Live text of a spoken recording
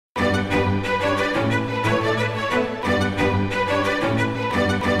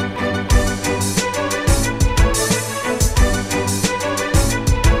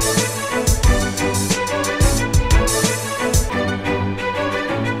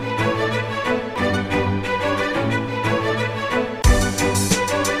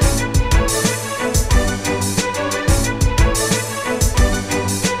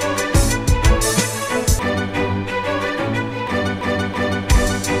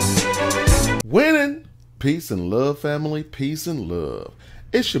Peace and love, family. Peace and love.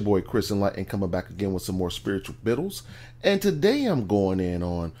 It's your boy Chris Enlightened coming back again with some more spiritual biddles. And today I'm going in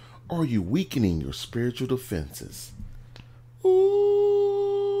on, are you weakening your spiritual defenses?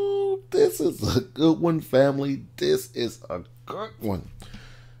 Ooh, this is a good one, family. This is a good one.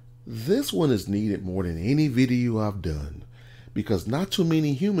 This one is needed more than any video I've done because not too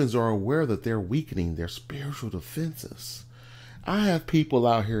many humans are aware that they're weakening their spiritual defenses. I have people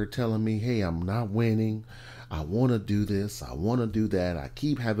out here telling me, hey, I'm not winning. I want to do this. I want to do that. I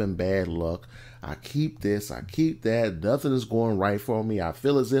keep having bad luck. I keep this. I keep that. Nothing is going right for me. I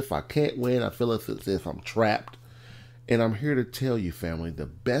feel as if I can't win. I feel as if I'm trapped. And I'm here to tell you, family, the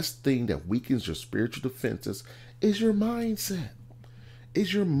best thing that weakens your spiritual defenses is your mindset.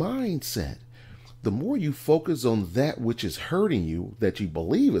 Is your mindset. The more you focus on that which is hurting you, that you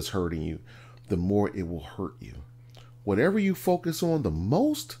believe is hurting you, the more it will hurt you. Whatever you focus on the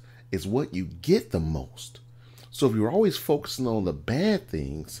most is what you get the most. So if you're always focusing on the bad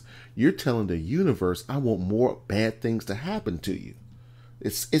things, you're telling the universe, I want more bad things to happen to you.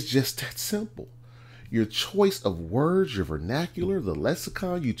 It's just that simple. Your choice of words, your vernacular, the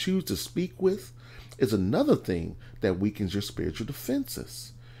lexicon you choose to speak with is another thing that weakens your spiritual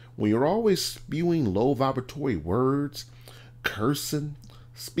defenses. When you're always spewing low vibratory words, cursing,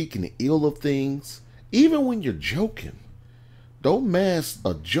 speaking ill of things, even when you're joking, don't mask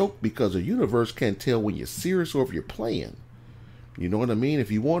a joke because the universe can't tell when you're serious or if you're playing. You know what I mean?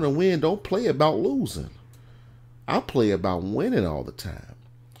 If you want to win, don't play about losing. I play about winning all the time.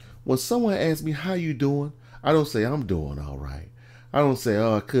 When someone asks me, how you doing? I don't say, I'm doing all right. I don't say,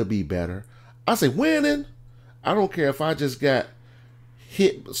 oh, it could be better. I say, winning. I don't care if I just got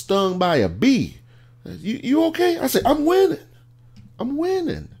stung by a bee. You okay? I say, I'm winning. I'm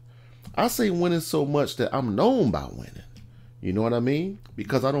winning. I say winning so much that I'm known by winning. You know what I mean?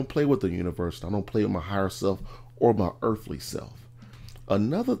 Because I don't play with the universe. I don't play with my higher self or my earthly self.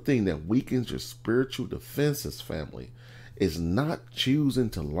 Another thing that weakens your spiritual defenses, family, is not choosing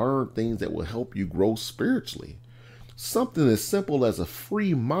to learn things that will help you grow spiritually. Something as simple as a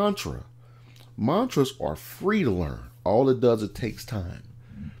free mantra. Mantras are free to learn. All it does, it takes time.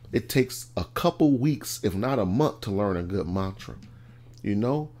 It takes a couple weeks, if not a month, to learn a good mantra. You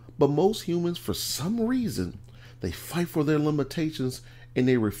know? But most humans, for some reason, they fight for their limitations and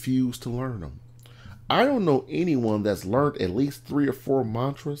they refuse to learn them. I don't know anyone that's learned at least 3 or 4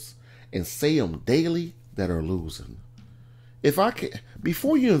 mantras and say them daily that are losing. If I can,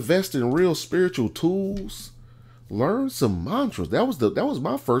 before you invest in real spiritual tools, learn some mantras. That was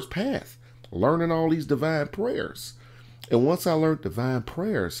my first path, learning all these divine prayers. And once I learned divine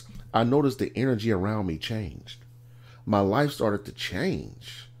prayers, I noticed the energy around me changed. My life started to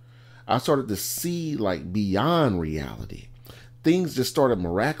change. I started to see like beyond reality. Things just started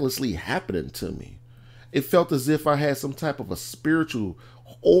miraculously happening to me. It felt as if I had some type of a spiritual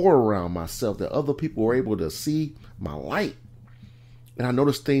aura around myself that other people were able to see my light. And I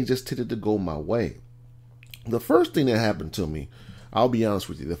noticed things just tended to go my way. The first thing that happened to me, I'll be honest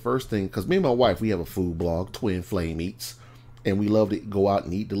with you, the first thing, because me and my wife, we have a food blog, Twin Flame Eats, and we love to go out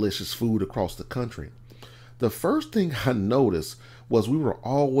and eat delicious food across the country. The first thing I noticed was we were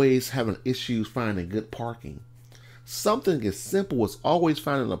always having issues finding good parking. Something as simple as always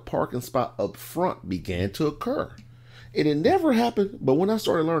finding a parking spot up front began to occur. And it never happened, but when I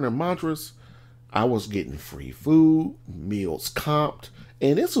started learning mantras, I was getting free food, meals comped,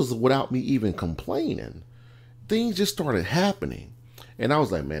 and this was without me even complaining. Things just started happening. And I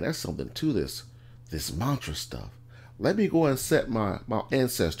was like, man, there's something to this mantra stuff. Let me go and set my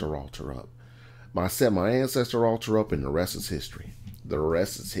ancestor altar up. I set my ancestor altar up and the rest is history. The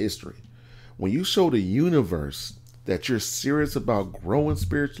rest is history. When you show the universe that you're serious about growing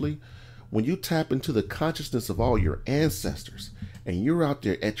spiritually, when you tap into the consciousness of all your ancestors and you're out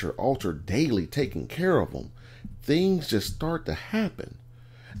there at your altar daily taking care of them, things just start to happen.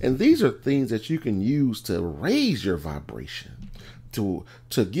 And these are things that you can use to raise your vibration, to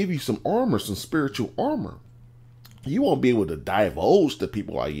give you some armor, some spiritual armor. You won't be able to divulge to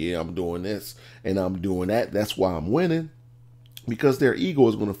people like, yeah, I'm doing this and I'm doing that. That's why I'm winning. Because their ego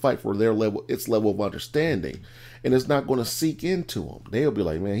is going to fight for its level of understanding. And it's not going to seek into them. They'll be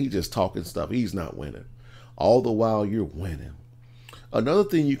like, man, he's just talking stuff. He's not winning. All the while you're winning. Another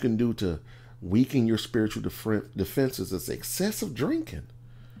thing you can do to weaken your spiritual defenses is excessive drinking.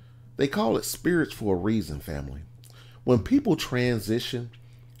 They call it spirits for a reason, family. When people transition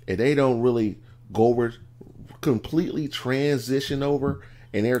and they don't really completely transition over,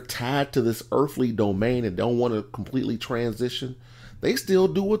 and they're tied to this earthly domain and don't want to completely transition, they still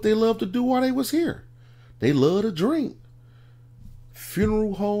do what they love to do while they was here. They love to drink.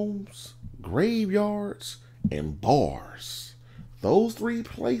 Funeral homes, graveyards, and bars. Those three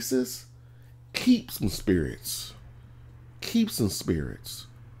places keep some spirits. Keep some spirits.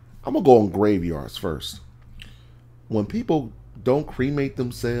 I'm going to go on graveyards first. When people don't cremate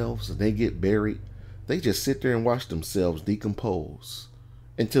themselves and they get buried, they just sit there and watch themselves decompose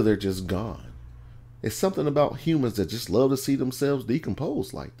until they're just gone. It's something about humans that just love to see themselves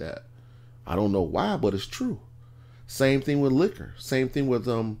decompose like that. I don't know why, but it's true. Same thing with liquor. Same thing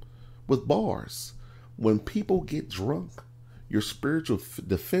with bars. When people get drunk, your spiritual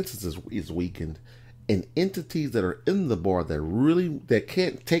defenses is weakened, and entities that are in the bar that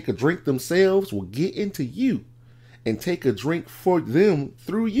can't take a drink themselves will get into you and take a drink for them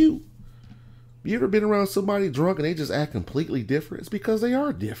through you. You ever been around somebody drunk and they just act completely different? It's because they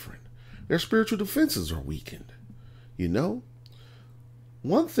are different. Their spiritual defenses are weakened. You know?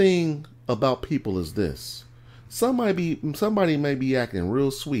 One thing about people is this. Somebody may be acting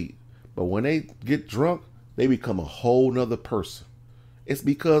real sweet, but when they get drunk, they become a whole nother person. It's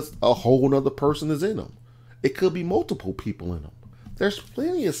because a whole nother person is in them. It could be multiple people in them. There's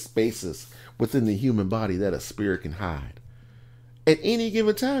plenty of spaces within the human body that a spirit can hide. At any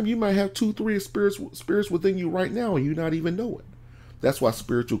given time, you might have 2-3 spirits within you right now and you not even know it. That's why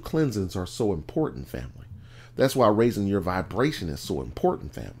spiritual cleansings are so important, family. That's why raising your vibration is so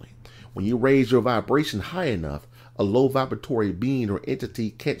important, family. When you raise your vibration high enough, a low vibratory being or entity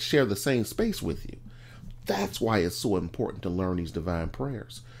can't share the same space with you. That's why it's so important to learn these divine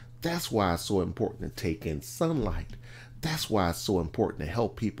prayers. That's why it's so important to take in sunlight. That's why it's so important to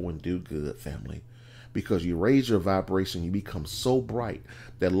help people and do good, family. Because you raise your vibration, you become so bright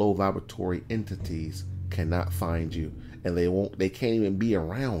that low vibratory entities cannot find you, and they can't even be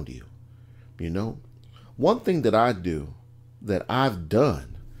around you. You know, one thing that I do, that I've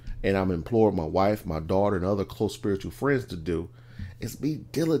done, and I'm imploring my wife, my daughter, and other close spiritual friends to do, is be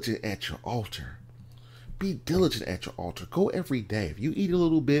diligent at your altar. Be diligent at your altar. Go every day. If you eat a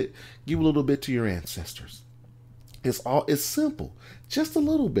little bit, give a little bit to your ancestors. It's simple. Just a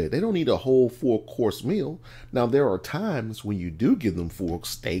little bit. They don't need a whole 4-course meal. Now, there are times when you do give them full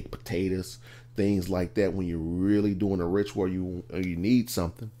steak, potatoes, things like that, when you're really doing a ritual or you need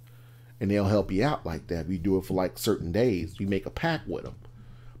something, and they'll help you out like that. If you do it for like certain days, you make a pact with them.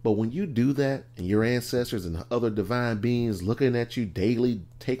 But when you do that, and your ancestors and other divine beings looking at you daily,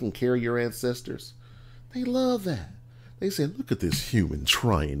 taking care of your ancestors, they love that. They say, look at this human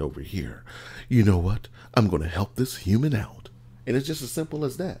trying over here. You know what? I'm going to help this human out. And it's just as simple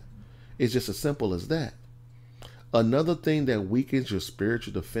as that. It's just as simple as that. Another thing that weakens your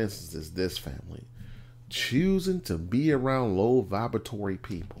spiritual defenses is this, family. Choosing to be around low vibratory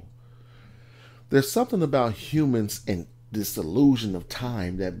people. There's something about humans and this illusion of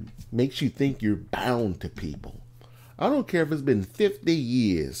time that makes you think you're bound to people. I don't care if it's been 50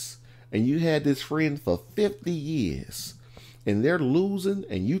 years and you had this friend for 50 years and they're losing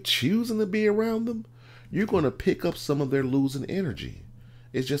and you choosing to be around them, you're going to pick up some of their losing energy.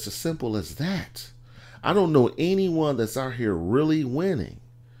 It's just as simple as that. I don't know anyone that's out here really winning,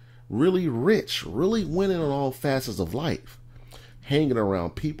 really rich, really winning on all facets of life, hanging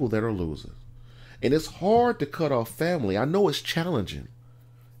around people that are losing. And it's hard to cut off family. I know it's challenging.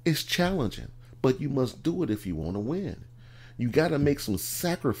 It's challenging, but you must do it if you want to win. You got to make some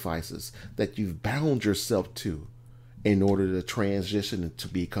sacrifices that you've bound yourself to in order to transition into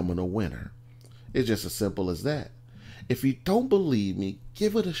becoming a winner. It's just as simple as that. If you don't believe me,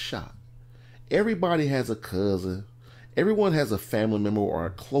 give it a shot. Everybody has a cousin. Everyone has a family member or a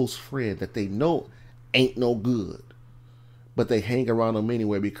close friend that they know ain't no good. But they hang around them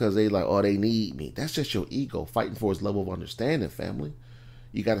anyway because they like, oh, they need me. That's just your ego fighting for its level of understanding, family.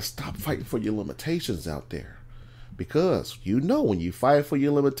 You got to stop fighting for your limitations out there. Because you know when you fight for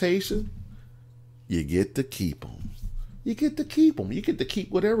your limitation, you get to keep them. You get to keep them. You get to keep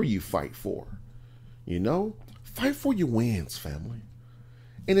whatever you fight for. You know? Fight for your wins, family.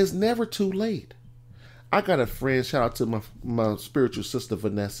 And it's never too late. I got a friend, shout out to my spiritual sister,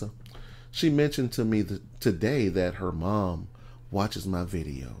 Vanessa. She mentioned to me today that her mom watches my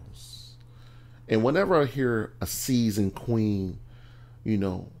videos. And whenever I hear a seasoned queen, you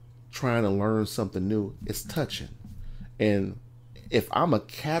know, trying to learn something new, it's touching. And if I'm a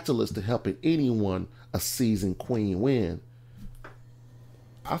catalyst to helping anyone, a seasoned queen, win,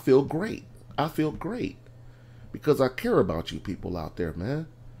 I feel great. I feel great. Because I care about you people out there, man.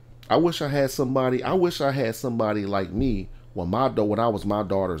 I wish I had somebody like me when I was my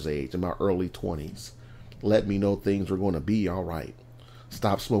daughter's age, in my early 20s. Let me know things were going to be all right.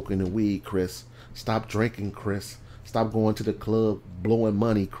 Stop smoking the weed, Chris. Stop drinking, Chris. Stop going to the club, blowing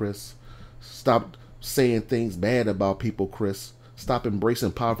money, Chris. Stop saying things bad about people, Chris. Stop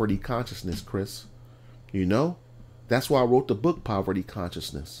embracing poverty consciousness, Chris. You know, that's why I wrote the book Poverty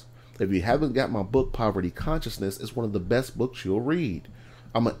Consciousness. If you haven't got my book Poverty Consciousness, it's one of the best books you'll read.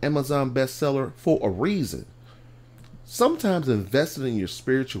 I'm an Amazon bestseller for a reason. Sometimes investing in your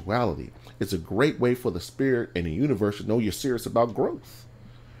spirituality is a great way for the spirit and the universe to know you're serious about growth.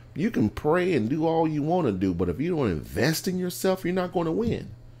 You can pray and do all you want to do, but if you don't invest in yourself, you're not going to win.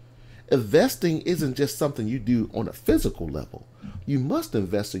 Investing isn't just something you do on a physical level. You must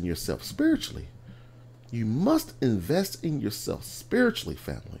invest in yourself spiritually. You must invest in yourself spiritually,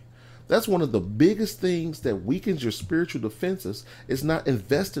 family. That's one of the biggest things that weakens your spiritual defenses is not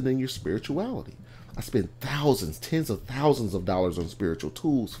investing in your spirituality. I spent thousands, tens of thousands of dollars on spiritual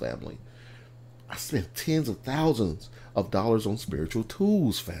tools, family. I spent tens of thousands of dollars on spiritual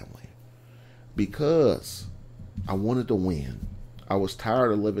tools, family, because I wanted to win. I was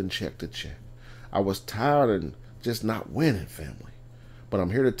tired of living check to check. I was tired of just not winning, family. But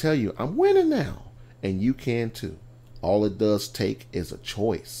I'm here to tell you, I'm winning now, and you can too. All it does take is a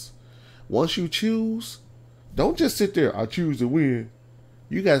choice. Once you choose, don't just sit there, I choose to win.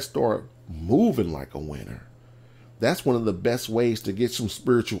 You got to start moving like a winner. That's one of the best ways to get some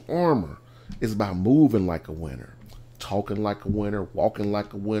spiritual armor is by moving like a winner, talking like a winner, walking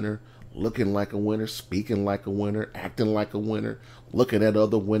like a winner, looking like a winner, speaking like a winner, acting like a winner, looking at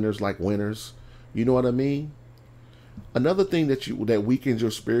other winners like winners. You know what I mean? Another thing that weakens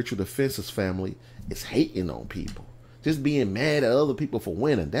your spiritual defenses, family, is hating on people. Just being mad at other people for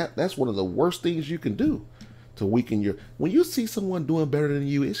winning. That's one of the worst things you can do to weaken your. When you see someone doing better than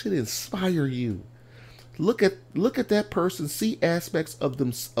you, it should inspire you. Look at that person, see aspects of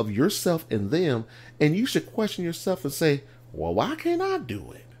them, of yourself in them, and you should question yourself and say, well, why can't I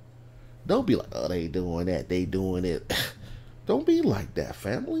do it? Don't be like, oh, they doing that, they doing it. Don't be like that,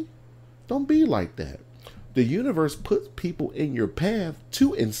 family. Don't be like that. The universe puts people in your path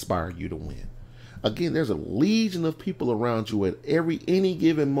to inspire you to win. Again, there's a legion of people around you at any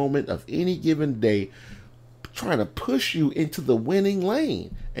given moment of any given day trying to push you into the winning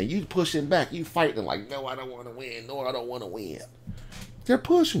lane. And you pushing back, you fighting like, no, I don't want to win. No, I don't want to win. They're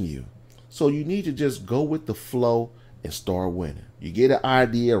pushing you. So you need to just go with the flow and start winning. You get an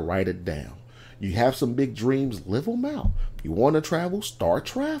idea, write it down. You have some big dreams, live them out. You want to travel, start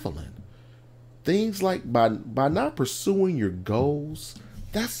traveling. Things like by not pursuing your goals,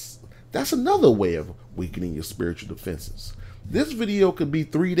 that's another way of weakening your spiritual defenses. This video could be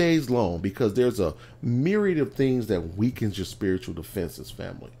 3 days long because there's a myriad of things that weakens your spiritual defenses,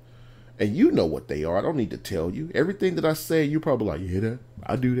 family. And you know what they are. I don't need to tell you. Everything that I say, you're probably like, yeah, that,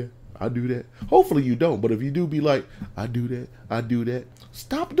 I do that. I do that. Hopefully you don't. But if you do, be like, I do that. I do that.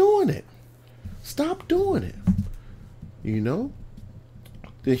 Stop doing it. Stop doing it. You know,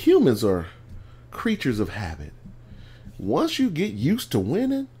 the humans are creatures of habit. Once you get used to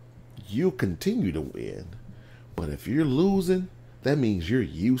winning, you'll continue to win. But if you're losing, that means you're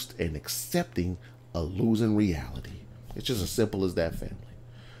used and accepting a losing reality. It's just as simple as that, family.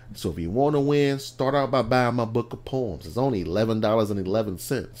 So if you want to win, start out by buying my book of poems. It's only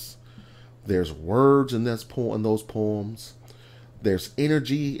 $11.11. There's words in those poems. There's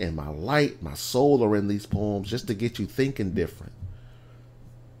energy, and my light, my soul are in these poems just to get you thinking different.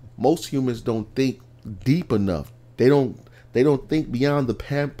 Most humans don't think deep enough. They don't think beyond the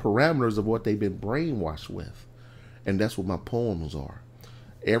parameters of what they've been brainwashed with. And that's what my poems are.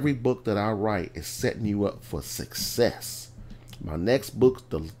 Every book that I write is setting you up for success. My next book,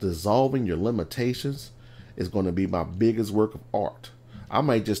 Dissolving Your Limitations, is going to be my biggest work of art. I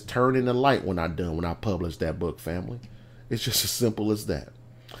might just turn in the light when I publish that book, family. It's just as simple as that.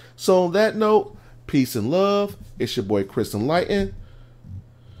 So on that note, peace and love. It's your boy Chris Enlightened.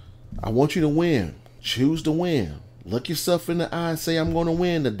 I want you to win. Choose to win. Look yourself in the eye and say, I'm going to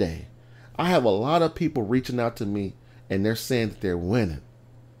win today. I have a lot of people reaching out to me and they're saying that they're winning.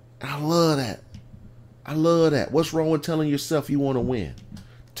 I love that. I love that. What's wrong with telling yourself you want to win?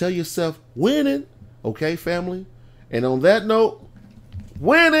 Tell yourself winning. Okay, family? And on that note,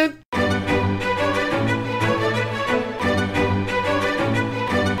 winning.